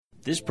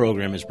This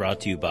program is brought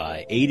to you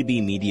by A to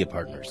B Media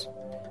Partners.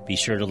 Be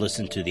sure to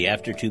listen to the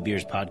After Two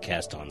Beers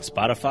podcast on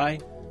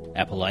Spotify,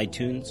 Apple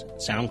iTunes,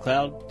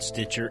 SoundCloud,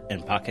 Stitcher,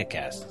 and Pocket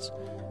Casts.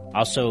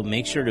 Also,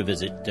 make sure to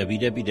visit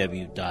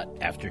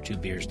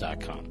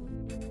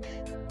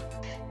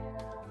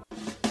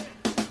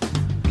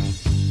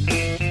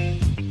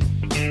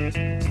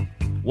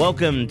www.aftertwobeers.com.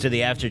 Welcome to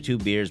the After Two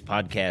Beers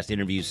podcast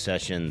interview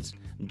sessions.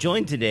 I'm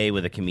joined today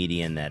with a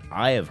comedian that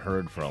I have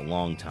heard for a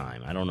long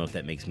time. I don't know if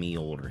that makes me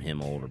old or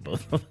him old or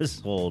both of us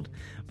old,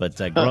 but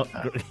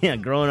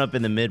growing up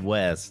in the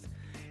Midwest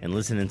and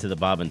listening to the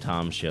Bob and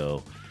Tom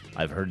show,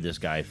 I've heard this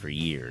guy for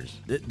years.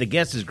 The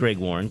guest is Greg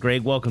Warren.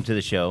 Greg, welcome to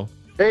the show.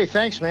 Hey,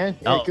 thanks, man.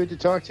 Good to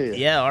talk to you.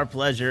 Yeah, our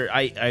pleasure.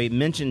 I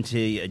mentioned to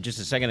you just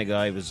a second ago,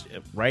 I was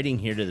riding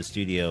here to the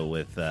studio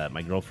with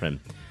my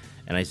girlfriend,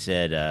 and I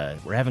said,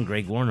 we're having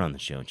Greg Warren on the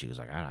show. And she was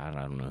like, I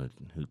don't know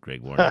who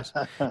Greg Warren is.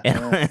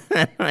 And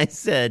I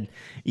said,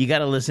 you got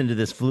to listen to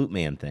this Flute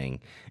Man thing.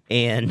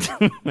 And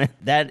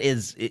that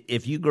is,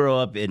 if you grow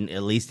up at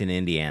least in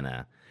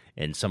Indiana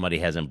and somebody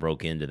hasn't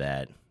broke into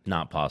that,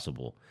 not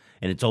possible.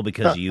 And it's all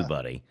because of you,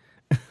 buddy.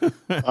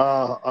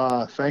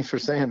 Thanks for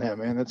saying that,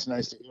 man. That's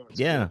nice to hear.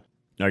 Yeah.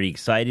 Are you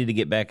excited to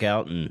get back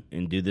out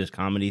and do this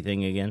comedy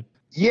thing again?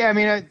 Yeah, I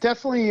mean, I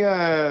definitely,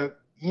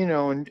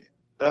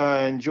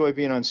 enjoy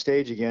being on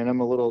stage again. I'm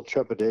a little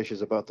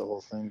trepidatious about the whole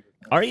thing.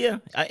 Are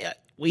you?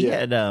 We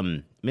had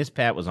Miss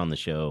Pat was on the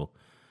show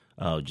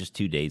just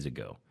 2 days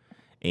ago,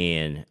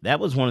 and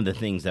that was one of the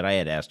things that I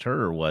had asked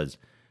her was,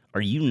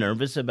 are you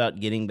nervous about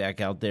getting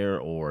back out there,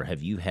 or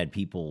have you had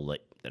people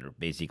that are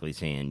basically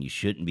saying you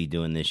shouldn't be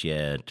doing this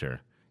yet, or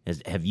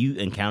have you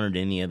encountered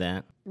any of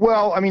that?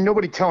 Well, I mean,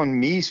 nobody telling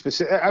me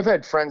specific. I've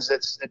had friends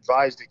that's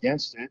advised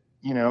against it,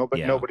 but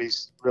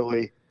nobody's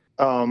really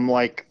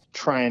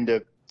trying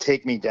to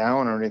take me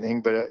down or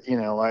anything, but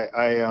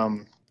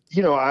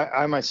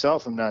I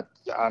myself am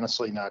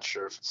honestly not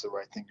sure if it's the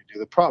right thing to do.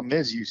 The problem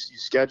is you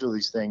schedule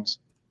these things,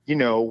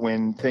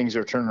 when things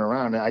are turning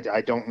around.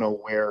 I don't know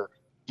where,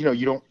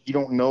 you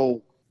don't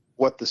know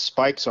what the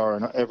spikes are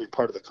in every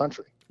part of the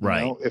country.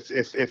 Right.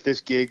 If this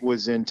gig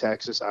was in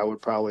Texas, I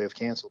would probably have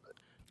canceled it.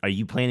 Are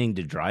you planning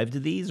to drive to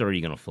these, or are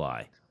you going to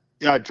fly?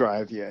 Yeah, I'd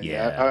drive.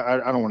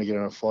 Yeah. I don't want to get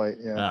on a flight.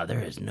 Yeah.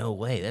 There is no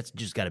way. That's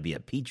just got to be a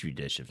petri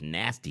dish of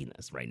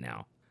nastiness right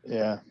now.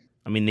 Yeah.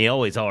 I mean, they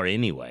always are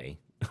anyway,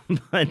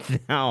 but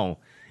now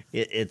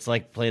it's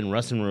like playing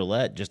Russian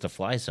roulette just to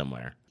fly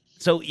somewhere.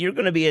 So you're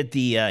going to be at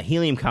the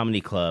Helium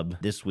Comedy Club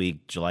this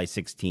week, July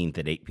 16th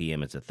at 8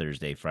 p.m. It's a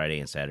Thursday, Friday,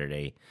 and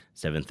Saturday,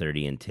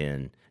 7:30 and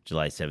 10,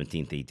 July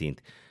 17th,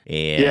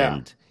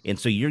 18th. And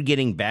so you're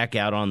getting back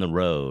out on the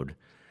road.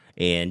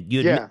 And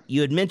you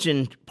had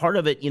mentioned part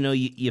of it, do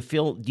you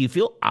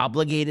feel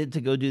obligated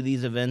to go do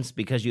these events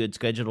because you had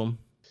scheduled them?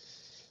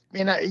 I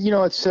mean,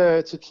 it's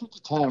a tricky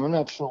time. I'm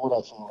not sure what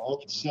I feel. I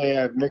would say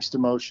I have mixed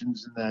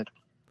emotions in that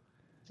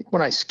I think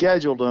when I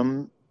scheduled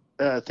them,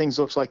 things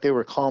looks like they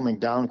were calming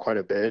down quite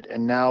a bit,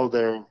 and now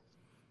they're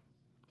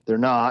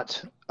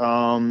not.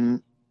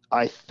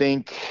 I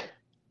think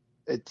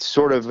it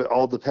sort of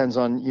all depends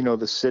on,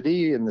 the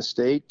city and the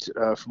state.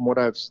 From what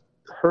I've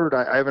heard,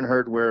 I haven't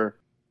heard where,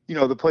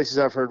 the places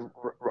I've heard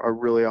are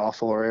really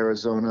awful are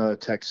Arizona,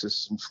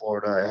 Texas, and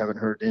Florida. I haven't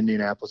heard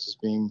Indianapolis as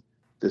being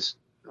this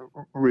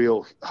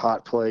real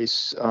hot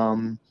place.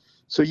 If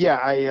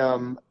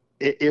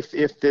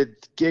the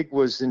gig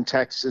was in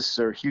Texas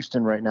or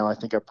Houston right now, I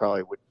think I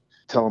probably would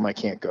tell them I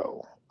can't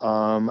go.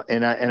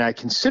 And I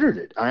considered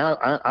it.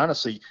 I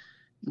honestly,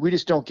 we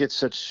don't get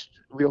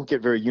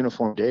very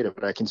uniform data,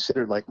 but I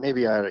considered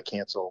maybe I ought to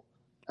cancel.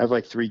 I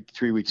have 3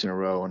 weeks in a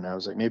row, and I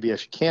was like, maybe I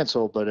should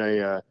cancel, but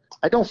I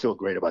don't feel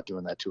great about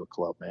doing that to a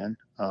club, man.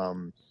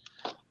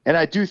 And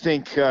I do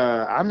think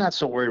I'm not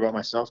so worried about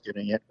myself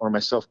getting it or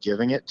myself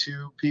giving it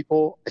to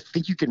people. I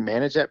think you can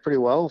manage that pretty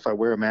well if I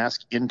wear a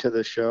mask into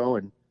the show.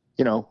 And,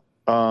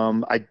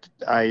 I'm a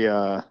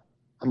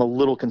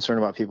little concerned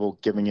about people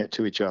giving it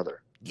to each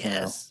other.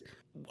 Yes.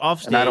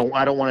 Offstage. And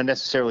I don't want to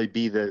necessarily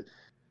be the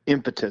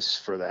impetus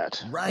for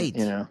that. Right.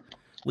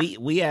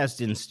 We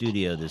asked in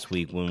studio this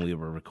week when we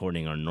were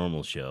recording our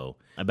normal show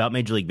about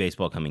Major League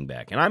Baseball coming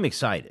back. And I'm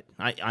excited.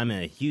 I'm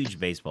a huge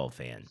baseball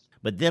fan.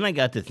 But then I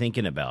got to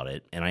thinking about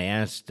it, and I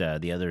asked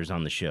the others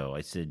on the show,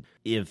 I said,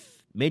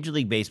 if Major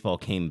League Baseball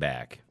came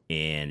back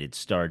and it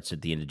starts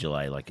at the end of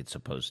July like it's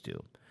supposed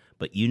to,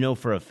 but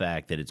for a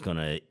fact that it's going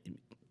to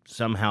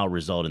somehow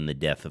result in the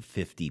death of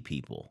 50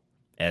 people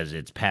as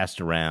it's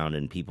passed around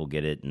and people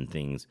get it and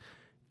things,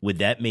 would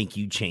that make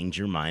you change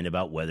your mind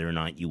about whether or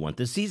not you want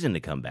the season to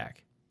come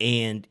back?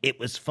 And it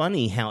was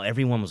funny how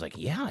everyone was like,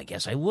 yeah, I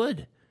guess I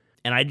would.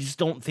 And I just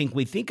don't think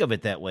we think of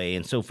it that way.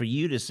 And so for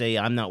you to say,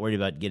 I'm not worried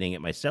about getting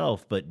it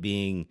myself, but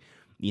being,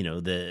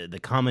 the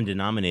common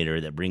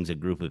denominator that brings a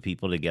group of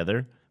people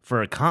together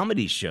for a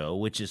comedy show,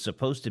 which is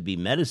supposed to be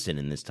medicine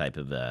in this type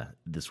of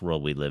this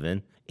world we live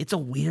in, it's a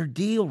weird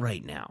deal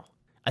right now.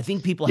 I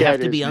think people have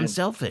to be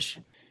unselfish.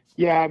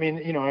 Yeah, I mean,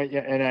 I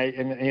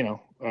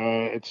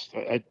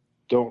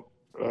don't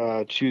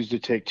choose to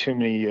take too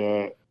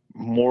many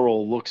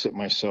moral looks at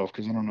myself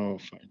because I don't know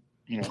if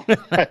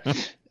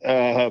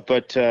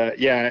but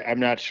yeah, I'm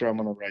not sure I'm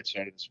on the right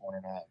side of this one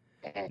or not.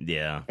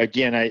 Yeah.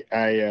 Again,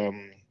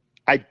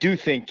 I do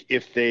think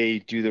if they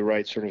do the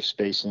right sort of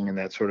spacing and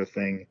that sort of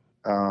thing,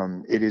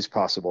 it is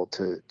possible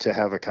to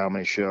have a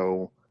comedy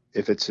show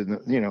if it's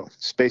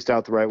spaced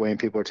out the right way and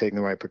people are taking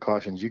the right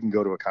precautions. You can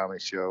go to a comedy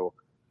show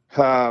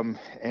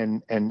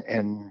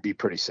and be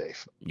pretty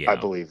safe. Yeah. I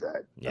believe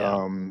that.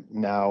 Yeah.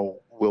 Now,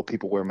 will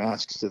people wear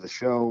masks to the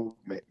show?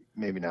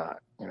 Maybe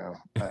not. I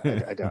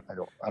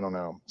don't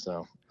know.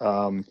 So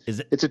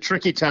it's a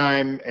tricky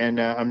time,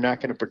 and I'm not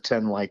going to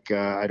pretend like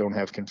I don't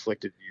have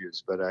conflicted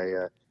views. But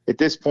at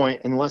this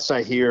point, unless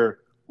I hear,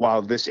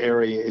 wow, this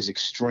area is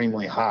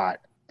extremely hot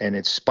and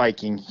it's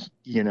spiking,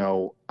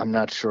 I'm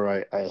not sure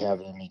I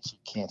have any to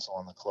cancel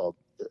on the club.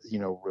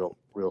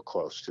 Real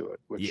close to it.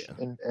 Which,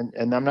 yeah.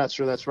 And I'm not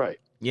sure that's right.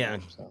 Yeah,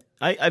 so.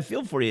 I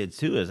feel for you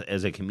too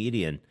as a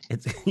comedian.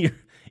 It's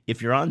if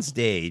you're on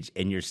stage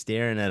and you're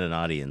staring at an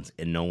audience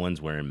and no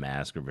one's wearing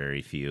masks or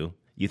very few,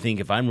 you think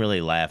if I'm really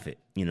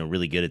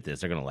really good at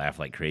this, they're gonna laugh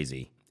like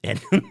crazy.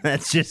 And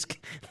that's just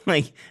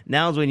like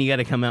now's when you got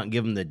to come out and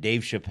give them the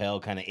Dave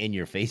Chappelle kind of in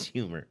your face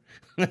humor.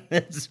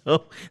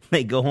 So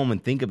they go home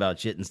and think about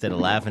shit instead of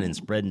laughing and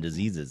spreading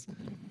diseases.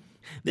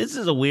 This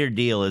is a weird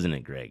deal, isn't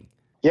it, Greg?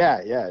 Yeah,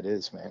 it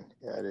is, man.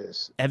 Yeah, it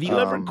is. Have you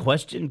ever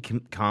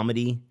questioned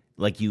comedy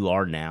like you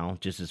are now,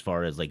 just as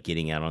far as like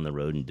getting out on the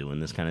road and doing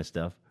this kind of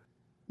stuff?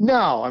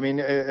 No, I mean,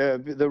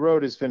 the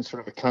road has been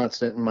sort of a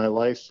constant in my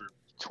life for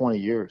 20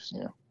 years.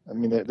 I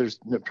mean, there's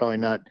probably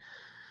not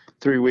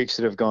 3 weeks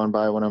that have gone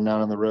by when I'm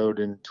not on the road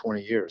in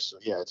 20 years. So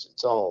yeah,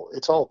 it's all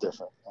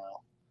different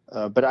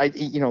now. But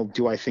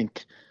do I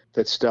think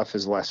that stuff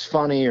is less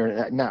funny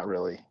or not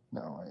really?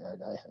 No,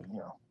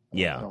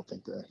 yeah, I don't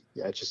think that.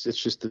 Yeah, it's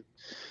just the.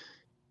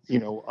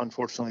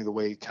 Unfortunately, the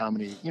way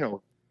comedy,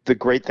 the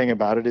great thing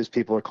about it is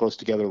people are close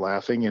together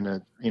laughing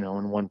in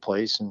in one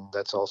place. And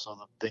that's also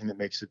the thing that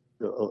makes it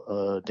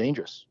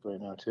dangerous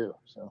right now too.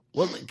 So,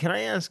 well, can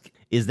I ask,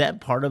 is that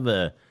part of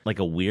a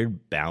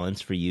weird balance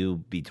for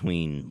you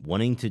between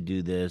wanting to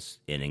do this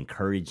and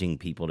encouraging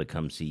people to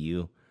come see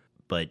you,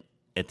 but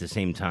at the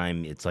same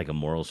time, it's like a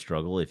moral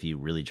struggle if you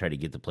really try to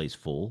get the place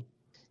full?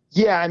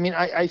 Yeah, I mean,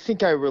 I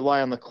think I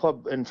rely on the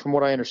club. And from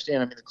what I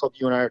understand, I mean, the club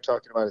you and I are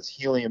talking about is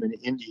Helium in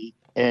Indy.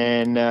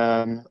 And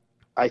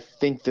I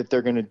think that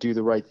they're going to do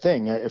the right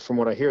thing. From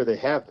what I hear, they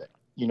have it.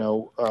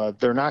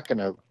 They're not going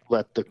to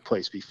let the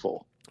place be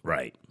full.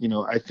 Right.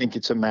 I think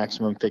it's a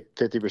maximum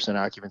 50%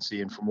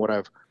 occupancy. And from what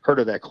I've heard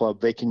of that club,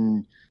 they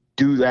can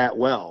do that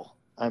well.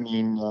 I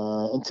mean,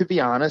 and to be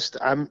honest,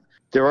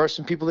 there are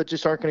some people that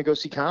just aren't going to go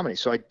see comedy.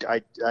 So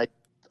I'd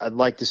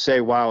like to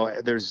say, wow,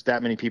 there's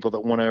that many people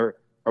that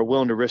are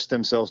willing to risk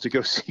themselves to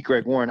go see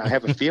Greg Warren. I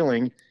have a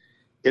feeling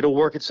it'll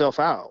work itself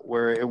out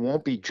where it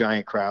won't be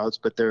giant crowds,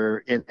 but they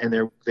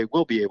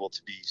will be able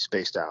to be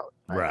spaced out.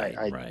 Right.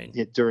 I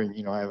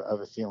have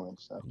a feeling.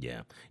 So.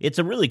 Yeah, it's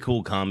a really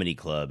cool comedy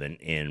club.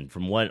 And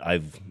from what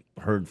I've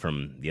heard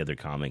from the other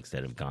comics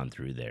that have gone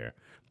through there,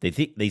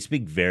 they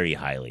speak very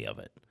highly of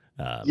it.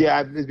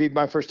 Yeah, it'd be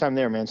my first time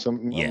there, man. So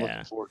I'm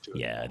looking forward to it.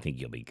 Yeah, I think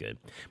you'll be good.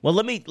 Well,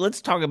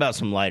 let's talk about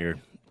some lighter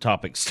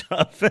topic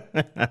stuff.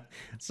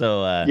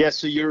 So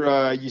so you're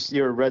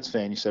a Reds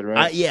fan, you said,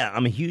 right? Yeah,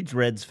 I'm a huge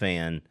Reds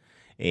fan,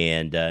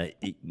 and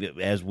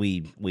as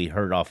we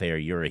heard off air,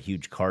 you're a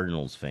huge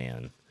Cardinals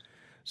fan.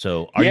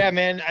 So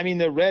man. I mean,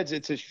 the Reds.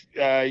 It's a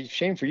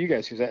shame for you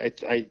guys because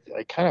I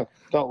kind of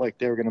felt like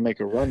they were going to make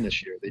a run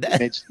this year.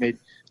 They made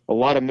a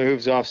lot of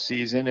moves off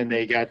season, and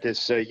they got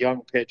this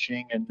young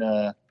pitching,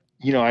 and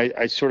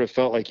I sort of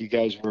felt like you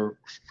guys were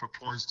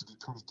poised to be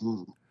pretty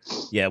good.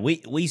 Yeah,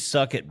 we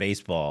suck at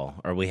baseball,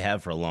 or we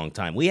have for a long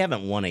time. We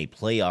haven't won a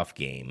playoff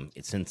game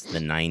since the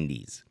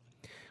 90s.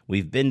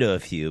 We've been to a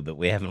few, but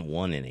we haven't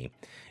won any.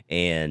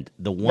 And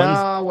the ones...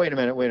 No, wait a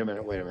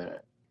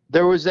minute.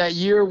 There was that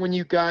year when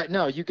you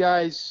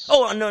guys...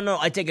 Oh, no,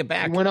 I take it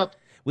back.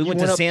 We went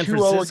to San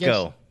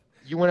Francisco.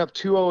 You went up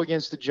 2-0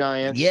 against the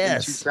Giants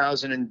in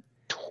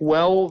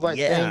 2012, I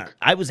think. Yeah,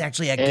 I was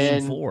actually at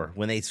Game 4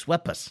 when they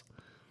swept us.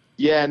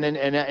 Yeah,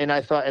 and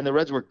I thought, and the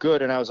Reds were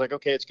good, and I was like,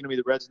 okay, it's going to be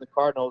the Reds and the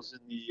Cardinals in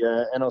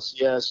the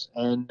NLCS,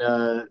 and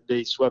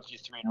they swept you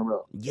 3 in a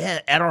row. Yeah,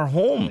 at our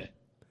home.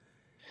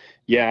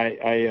 Yeah,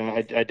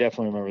 I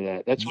definitely remember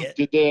that. That's what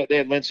they had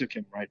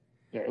Lincecum, right?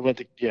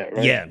 Right.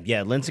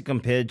 Yeah,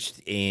 Lincecum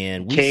pitched,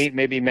 and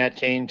maybe Matt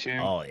Cain too.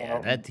 Oh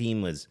yeah, that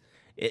team was.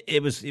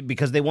 It was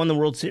because they won the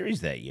World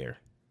Series that year.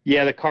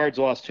 Yeah, the Cards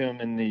lost to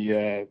him in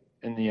the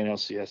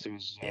NLCS. It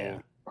was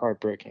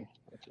heartbreaking.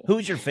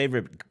 Who's your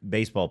favorite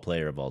baseball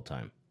player of all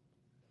time?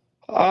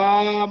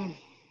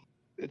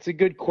 It's a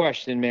good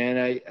question,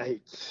 man. I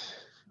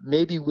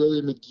maybe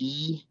Willie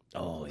McGee.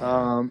 Oh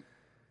yeah.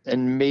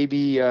 And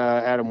maybe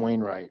Adam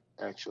Wainwright,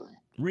 actually.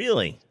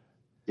 Really?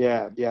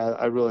 Yeah.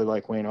 I really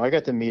like Waino. I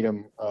got to meet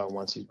him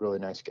once. He's a really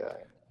nice guy.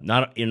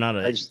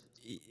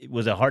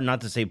 Was it hard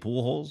not to say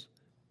Pujols?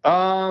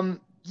 I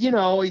think.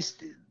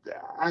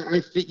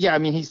 Yeah, I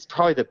mean, he's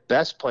probably the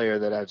best player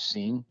that I've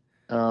seen.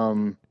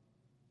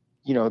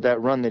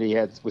 that run that he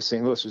had with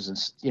St. Louis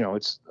was,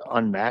 it's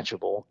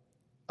unmatchable.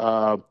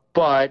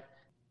 But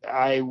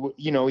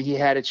he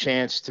had a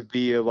chance to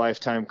be a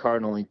lifetime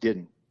Cardinal. He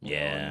didn't.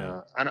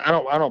 Yeah. And,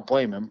 I don't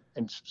blame him.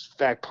 In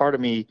fact, part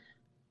of me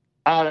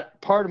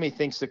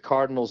thinks the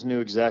Cardinals knew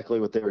exactly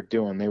what they were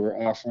doing. They were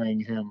offering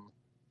him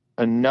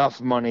enough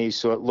money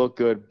so it looked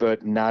good,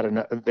 but not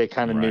enough. They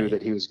kind of knew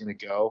that he was going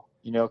to go,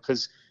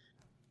 because,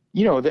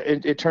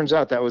 it turns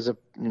out that was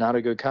not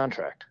a good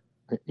contract,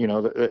 that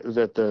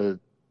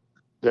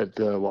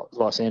the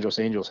Los Angeles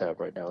Angels have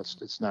right now.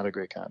 It's not a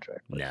great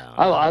contract. No.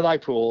 I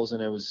like Pujols,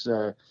 and it was,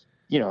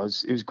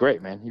 it was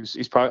great, man.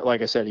 He's probably,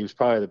 like I said, he was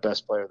probably the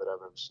best player that I've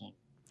ever seen.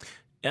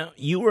 Now,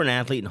 you were an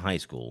athlete in high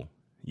school.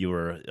 You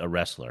were a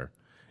wrestler.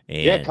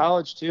 And,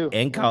 college too.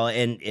 And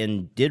college,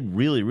 and did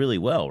really, really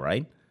well,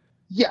 right?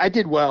 Yeah, I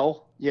did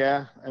well.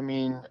 Yeah. I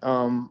mean,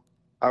 I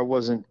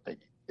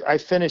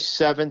finished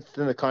 7th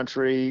in the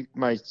country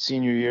my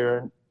senior year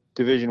in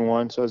Division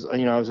I. So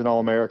I was an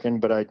All-American,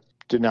 but I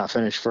did not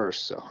finish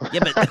first. So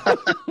yeah,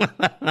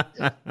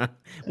 but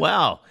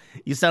wow,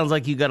 you sounds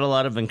like you got a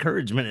lot of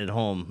encouragement at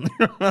home.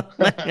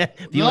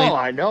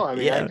 I know. I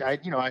mean, yeah.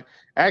 I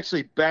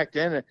actually back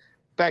then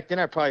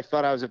I probably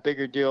thought I was a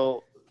bigger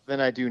deal than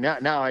I do now.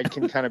 Now I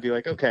can kind of be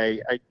like,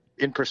 okay,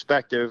 in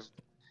perspective,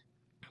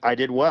 I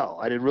did well.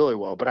 I did really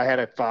well. But I had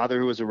a father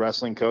who was a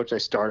wrestling coach. I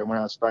started when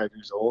I was 5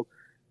 years old.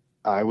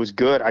 I was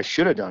good. I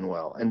should have done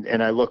well.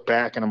 And I look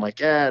back and I'm like,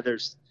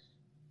 there's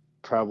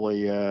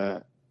probably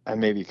I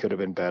maybe could have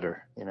been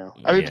better,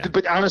 I mean,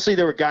 but honestly,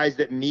 there were guys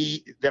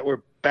that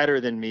were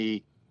better than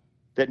me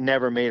that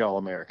never made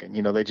All-American.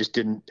 They just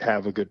didn't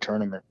have a good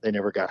tournament. They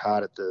never got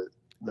hot at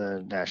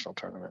the national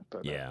tournament.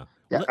 But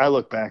I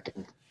look back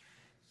and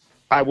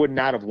I would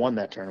not have won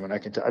that tournament. I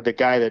can tell the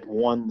guy that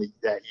won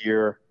that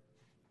year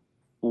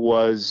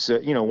was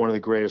one of the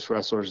greatest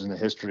wrestlers in the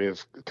history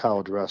of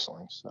college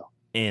wrestling. So,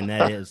 and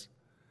that is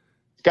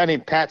a guy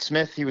named Pat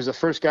Smith. He was the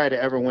first guy to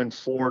ever win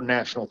 4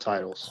 national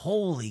titles.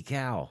 Holy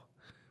cow!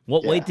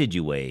 What weight did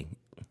you weigh?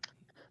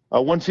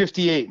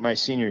 158 my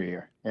senior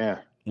year. Yeah.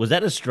 Was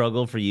that a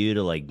struggle for you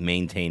to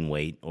maintain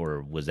weight,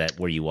 or was that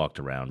where you walked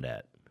around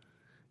at?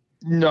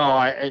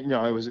 No,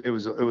 it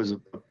was.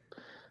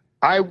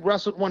 I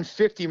wrestled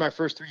 150 my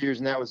first 3 years,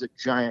 and that was a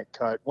giant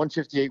cut.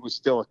 158 was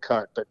still a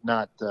cut, but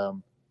not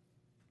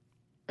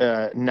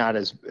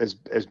as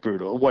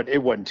brutal.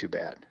 It wasn't too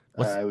bad.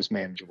 It was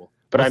manageable.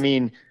 But I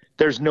mean,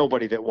 there's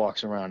nobody that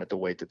walks around at the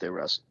weight that they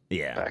wrestled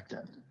back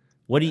then.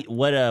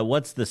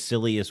 What's the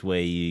silliest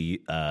way you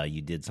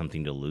did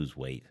something to lose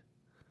weight?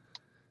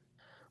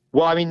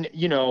 Well, I mean,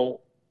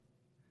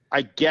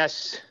 I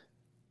guess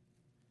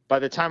by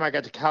the time I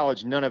got to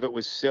college, none of it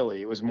was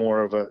silly. It was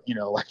more of a,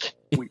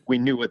 we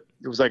knew it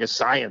was like a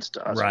science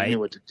to us. Right. We knew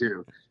what to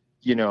do.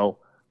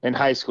 In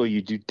high school,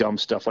 you do dumb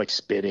stuff like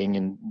spitting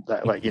and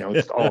that,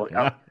 it's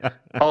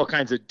all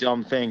kinds of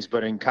dumb things.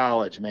 But in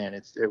college, man,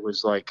 it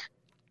was like,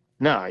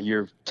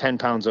 you're 10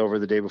 pounds over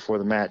the day before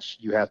the match.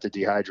 You have to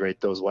dehydrate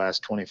those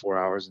last 24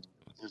 hours.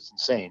 It's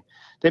insane.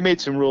 They made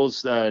some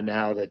rules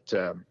now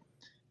that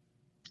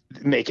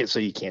make it so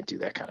you can't do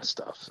that kind of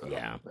stuff. So,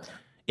 yeah.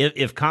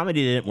 If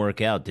comedy didn't work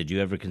out, did you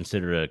ever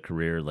consider a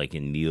career like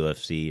in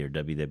UFC or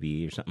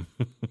WWE or something?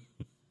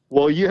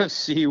 Well,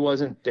 UFC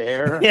wasn't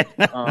there.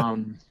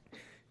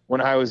 When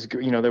I was,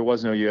 there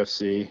was no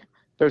UFC.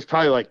 There was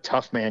probably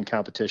tough man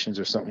competitions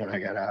or something when I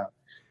got out.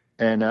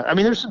 And I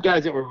mean, there's some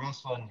guys that were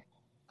wrestling.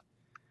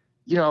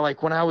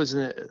 When I was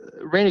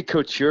Randy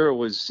Couture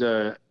was,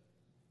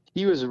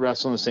 he was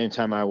wrestling the same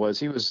time I was.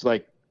 He was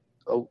a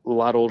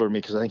lot older than me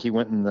because I think he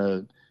went in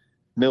the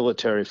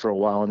military for a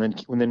while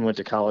and then went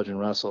to college and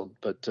wrestled.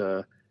 But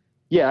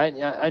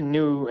I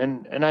knew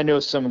and I know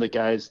some of the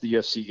guys, the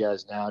UFC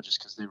guys now, just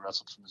because they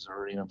wrestled for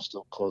Missouri and I'm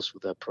still close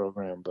with that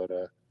program. But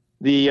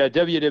the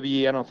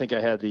WWE, I don't think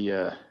I had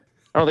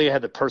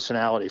the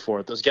personality for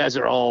it. Those guys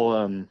are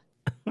all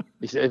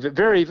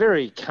very,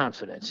 very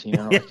confident.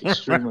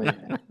 Extremely.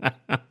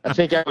 I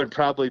think I would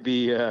probably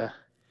be. I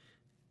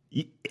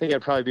think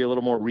I'd probably be a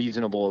little more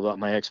reasonable about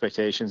my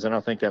expectations. I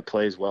don't think that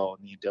plays well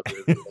in the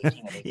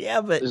WWE.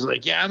 Yeah, but it's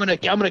I'm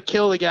gonna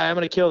kill the guy. I'm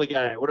gonna kill the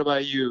guy. What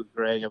about you,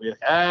 Greg? I'll be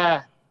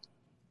like,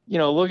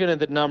 looking at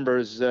the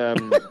numbers, I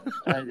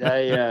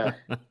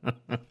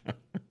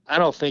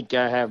don't think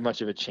I have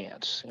much of a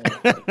chance.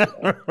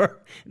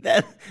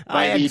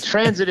 The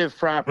transitive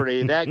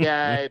property. That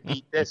guy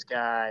beat this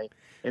guy,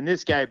 and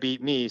this guy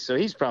beat me, so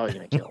he's probably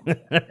going to kill me.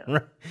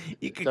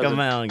 You could come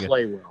out and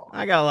play well.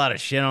 I got a lot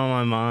of shit on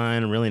my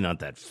mind. I'm really not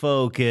that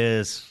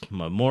focused.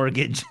 My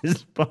mortgage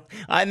is.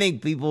 I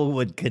think people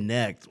would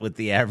connect with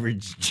the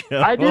average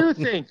Joe. I do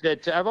think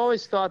that. I've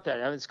always thought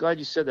that. I'm glad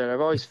you said that.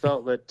 I've always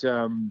felt that.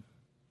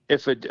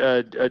 If a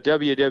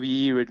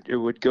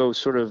WWE would go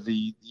sort of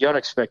the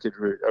unexpected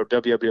route, or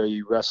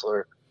WWE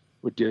wrestler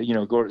would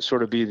go to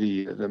sort of be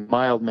the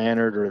mild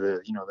mannered or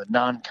the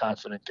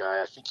non-confident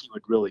guy, I think he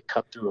would really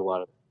cut through a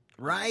lot of it.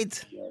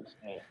 Right. Yeah.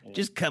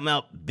 Just come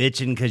out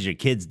bitching because your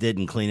kids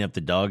didn't clean up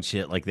the dog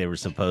shit like they were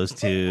supposed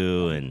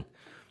to, and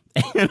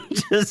and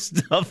just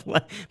stuff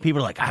like people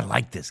are like, I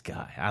like this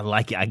guy. I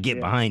like it. I get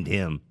behind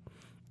him.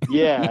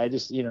 Yeah, I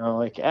just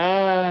like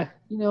I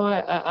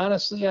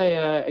honestly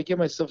I give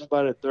myself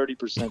about a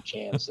 30%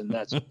 chance, and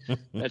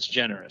that's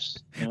generous.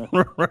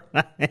 Right.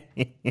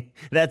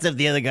 That's if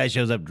the other guy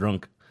shows up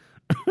drunk.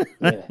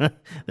 Yeah.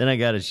 Then I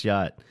got a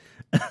shot.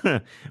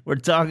 We're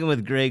talking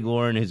with Greg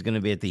Warren, who's going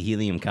to be at the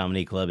Helium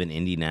Comedy Club in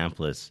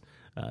Indianapolis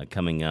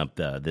coming up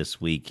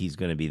this week. He's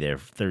going to be there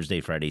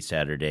Thursday, Friday,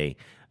 Saturday.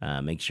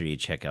 Make sure you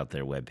check out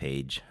their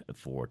webpage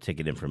for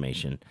ticket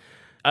information.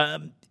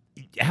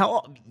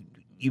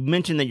 You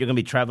mentioned that you're going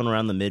to be traveling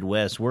around the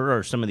Midwest. Where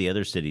are some of the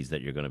other cities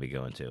that you're going to be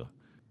going to?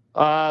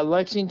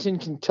 Lexington,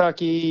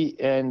 Kentucky,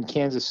 and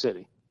Kansas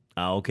City.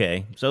 Oh,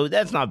 okay. So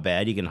that's not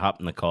bad. You can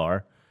hop in the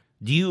car.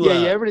 Do you?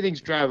 Yeah,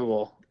 everything's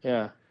drivable.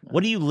 Yeah.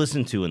 What do you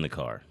listen to in the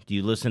car? Do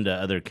you listen to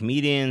other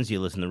comedians? Do you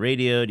listen to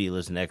radio? Do you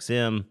listen to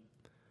XM?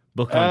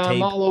 Book on tape?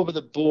 I'm all over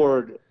the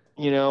board.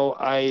 I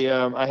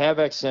have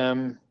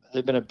XM.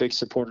 They've been a big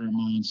supporter of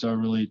mine, so I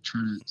really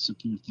try to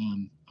support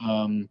them.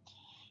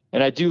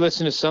 And I do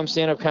listen to some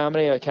stand-up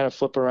comedy. I kind of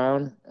flip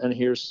around and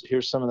here's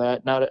some of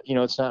that. Not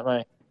it's not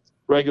my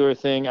regular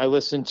thing. I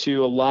listen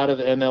to a lot of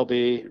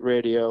MLB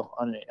radio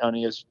on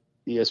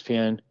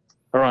ESPN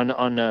or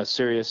on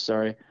Sirius.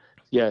 Sorry,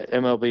 yeah,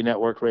 MLB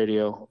Network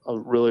Radio. I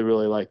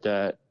really like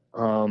that.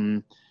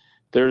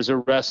 There's a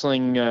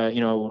wrestling,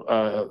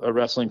 a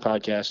wrestling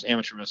podcast,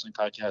 amateur wrestling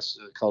podcast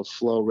called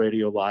Flow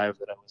Radio Live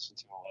that I listen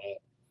to a lot.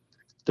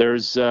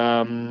 There's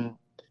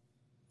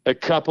a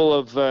couple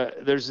of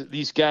there's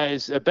these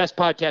guys. Best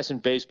podcast in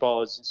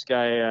baseball is this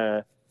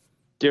guy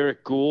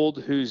Derek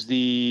Gould, who's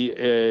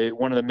the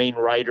one of the main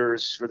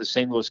writers for the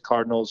St. Louis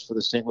Cardinals for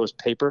the St. Louis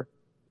paper,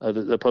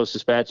 the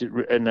Post-Dispatch,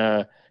 and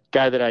a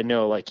guy that I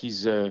know. Like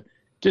he's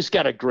just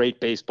got a great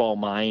baseball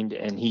mind,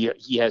 and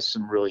he has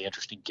some really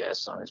interesting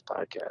guests on his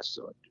podcast.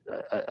 So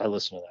I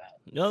listen to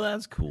that. No,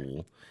 that's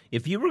cool.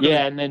 If you were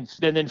and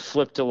then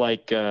flip to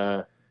like.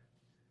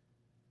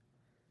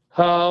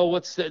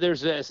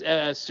 There's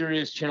a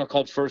Sirius channel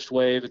called First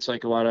Wave. It's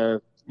like a lot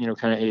of,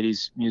 kind of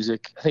 80s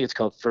music. I think it's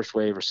called First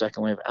Wave or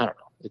Second Wave. I don't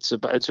know. It's a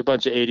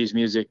bunch of 80s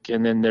music.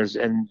 And then there's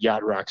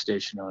Yacht Rock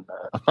Station on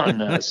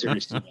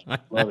Sirius TV.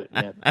 Love it,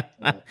 man.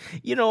 Yeah.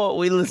 You know what?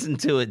 We listen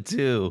to it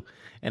too.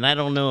 And I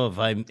don't know if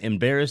I'm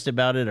embarrassed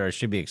about it or I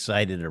should be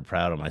excited or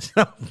proud of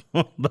myself.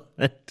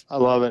 But I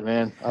love it,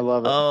 man. I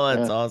love it. Oh,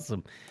 that's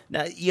awesome.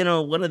 Now,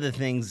 one of the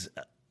things,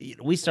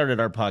 we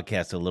started our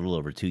podcast a little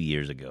over 2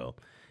 years ago.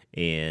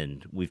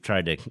 And we've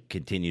tried to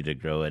continue to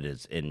grow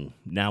it. And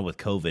now with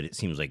COVID, it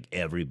seems like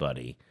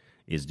everybody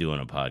is doing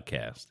a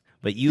podcast.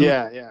 But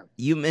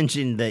you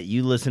mentioned that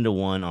you listened to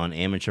one on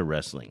amateur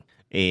wrestling,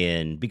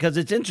 and because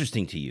it's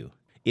interesting to you.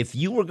 If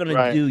you were going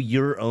to do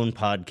your own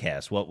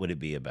podcast, what would it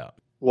be about?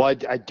 Well,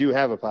 I do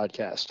have a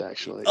podcast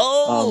actually.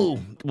 Oh,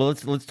 well,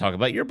 let's talk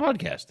about your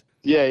podcast.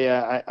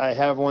 Yeah. I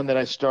have one that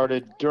I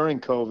started during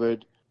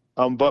COVID,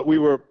 but we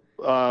were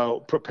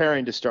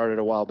preparing to start it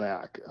a while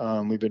back.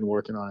 We've been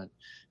working on it.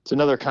 It's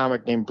another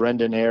comic named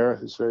Brendan Ayer,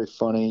 who's very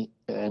funny,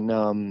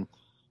 and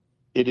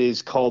it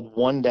is called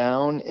One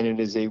Down, and it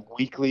is a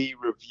weekly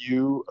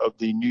review of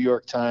the New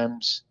York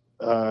Times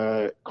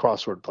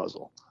crossword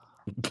puzzle.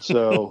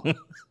 So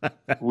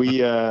we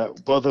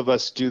both of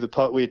us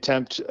we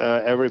attempt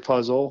every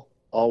puzzle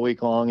all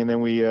week long, and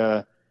then we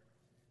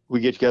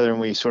get together and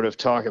we sort of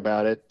talk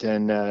about it,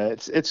 and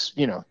it's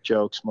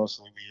jokes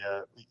mostly.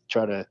 We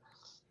try to.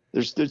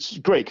 It's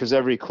great because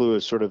every clue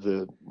is sort of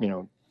the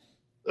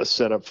a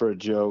setup for a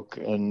joke,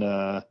 and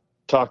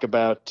talk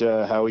about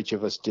how each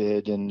of us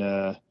did,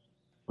 and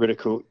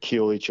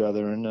ridicule each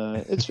other, and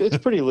it's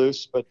pretty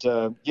loose, but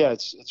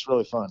it's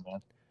really fun,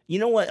 man. You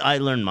know what I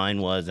learned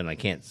mine was, and I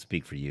can't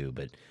speak for you,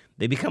 but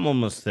they become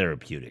almost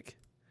therapeutic.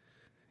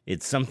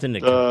 It's something to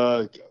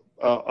the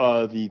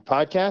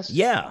podcast.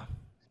 Yeah.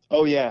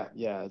 Oh yeah.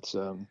 It's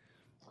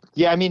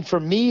I mean, for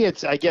me,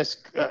 it's I guess,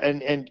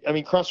 and I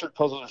mean, crossword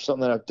puzzles are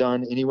something that I've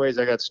done anyways.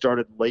 I got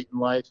started late in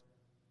life.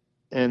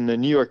 And the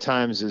New York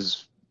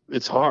Times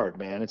it's hard,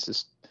 man. It's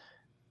just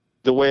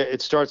the way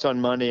it starts on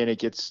Monday and it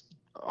gets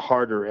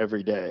harder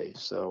every day.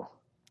 So.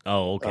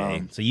 Oh,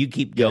 okay. So you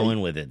keep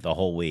going with it the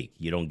whole week.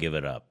 You don't give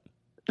it up.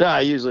 No,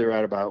 I usually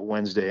write about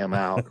Wednesday. I'm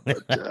out.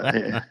 But,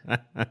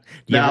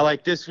 now,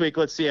 like this week,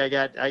 let's see. I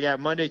got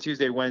Monday,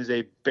 Tuesday,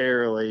 Wednesday,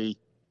 barely.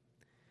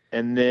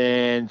 And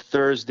then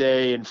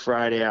Thursday and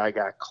Friday, I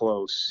got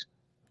close.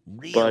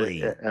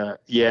 Really? But,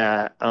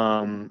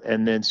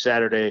 and then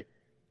Saturday,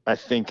 I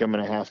think I'm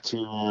going to have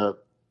to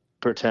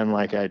pretend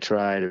like I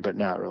tried, but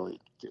not really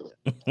do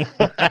it.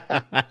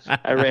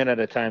 I ran out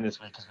of time this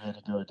week because we had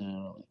to do it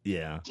early.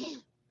 Yeah.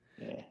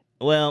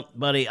 Well,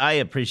 buddy, I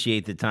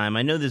appreciate the time.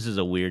 I know this is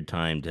a weird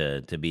time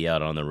to be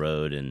out on the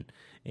road,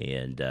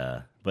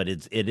 but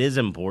it is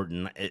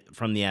important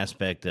from the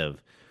aspect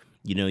of,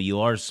 you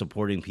are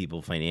supporting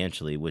people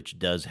financially, which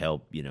does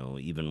help,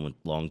 even with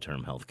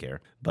long-term health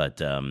care.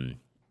 But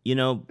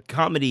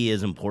Comedy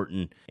is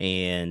important,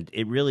 and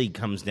it really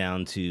comes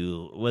down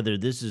to whether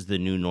this is the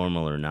new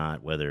normal or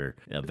not, whether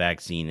a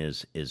vaccine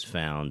is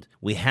found.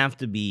 We have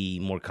to be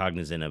more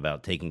cognizant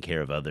about taking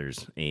care of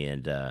others,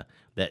 and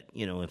that,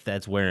 if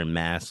that's wearing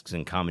masks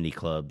in comedy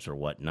clubs or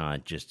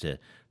whatnot, just to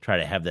try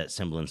to have that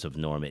semblance of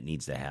norm, it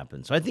needs to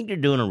happen. So I think you're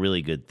doing a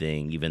really good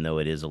thing, even though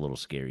it is a little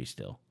scary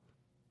still.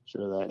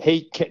 Sure that.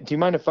 Hey, do you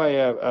mind if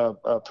I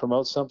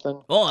promote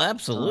something? Oh,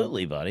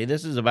 absolutely, buddy.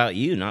 This is about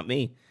you, not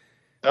me.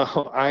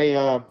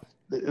 Oh,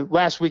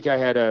 last week I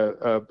had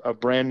a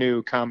brand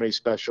new comedy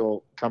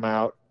special come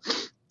out,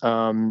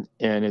 and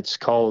it's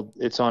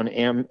on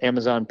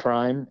Amazon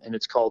Prime, and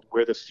it's called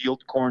Where the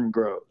Field Corn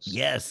Grows.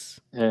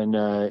 Yes, and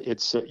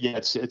it's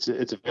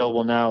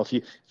available now.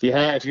 If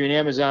you're an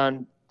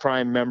Amazon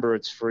Prime member,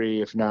 it's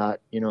free. If not,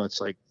 it's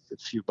like a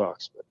few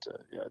bucks. But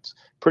it's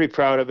pretty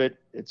proud of it.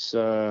 It's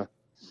I'm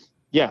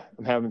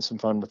having some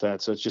fun with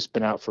that. So it's just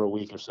been out for a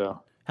week or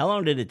so. How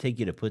long did it take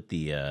you to put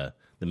the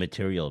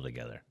material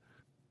together?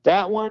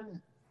 That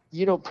one,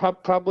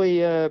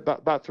 probably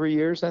about 3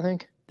 years, I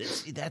think.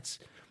 That's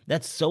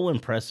so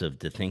impressive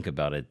to think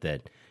about it,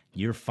 that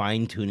you're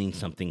fine-tuning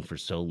something for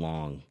so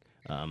long.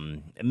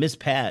 Miss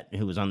Pat,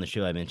 who was on the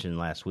show I mentioned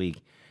last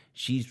week,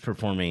 she's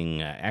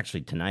performing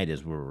actually tonight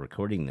as we're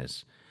recording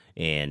this,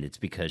 and it's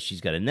because she's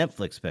got a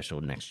Netflix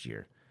special next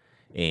year.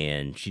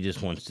 And she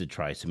just wants to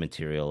try some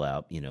material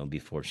out,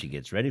 before she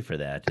gets ready for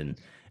that. And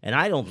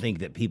I don't think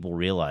that people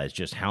realize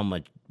just how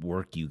much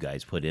work you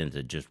guys put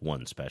into just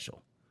one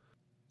special.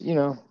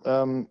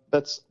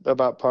 That's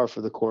about par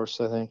for the course,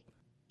 I think.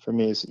 For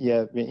me, it's,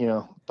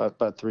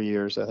 about 3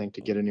 years, I think,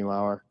 to get a new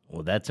hour.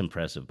 Well, that's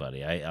impressive,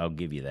 buddy. I'll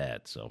give you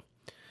that. So,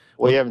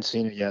 well, you haven't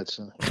seen it yet,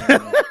 so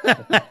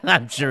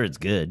I'm sure it's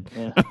good.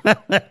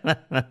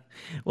 Yeah.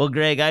 Well,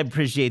 Greg, I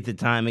appreciate the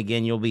time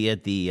again. You'll be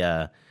at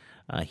the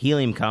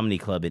Helium Comedy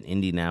Club in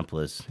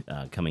Indianapolis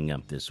coming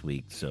up this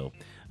week, so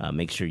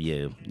make sure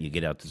you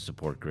get out to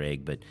support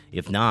Greg. But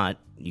if not,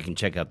 you can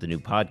check out the new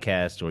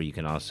podcast, or you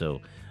can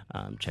also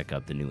check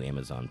out the new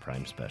Amazon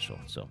Prime special.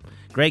 So,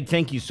 Greg,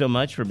 thank you so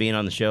much for being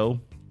on the show.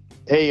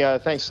 Hey,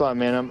 thanks a lot,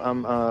 man.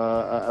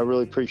 I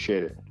really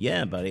appreciate it.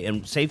 Yeah, buddy,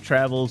 and safe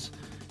travels.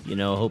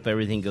 Hope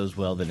everything goes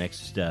well the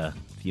next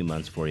few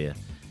months for you,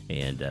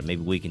 and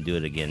maybe we can do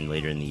it again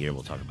later in the year.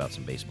 We'll talk about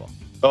some baseball.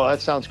 Oh,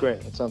 that sounds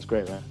great.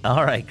 Man.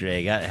 All right,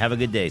 Greg. Have a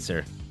good day,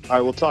 sir. All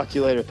right, we'll talk to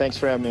you later. Thanks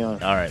for having me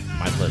on. All right,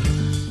 my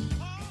pleasure.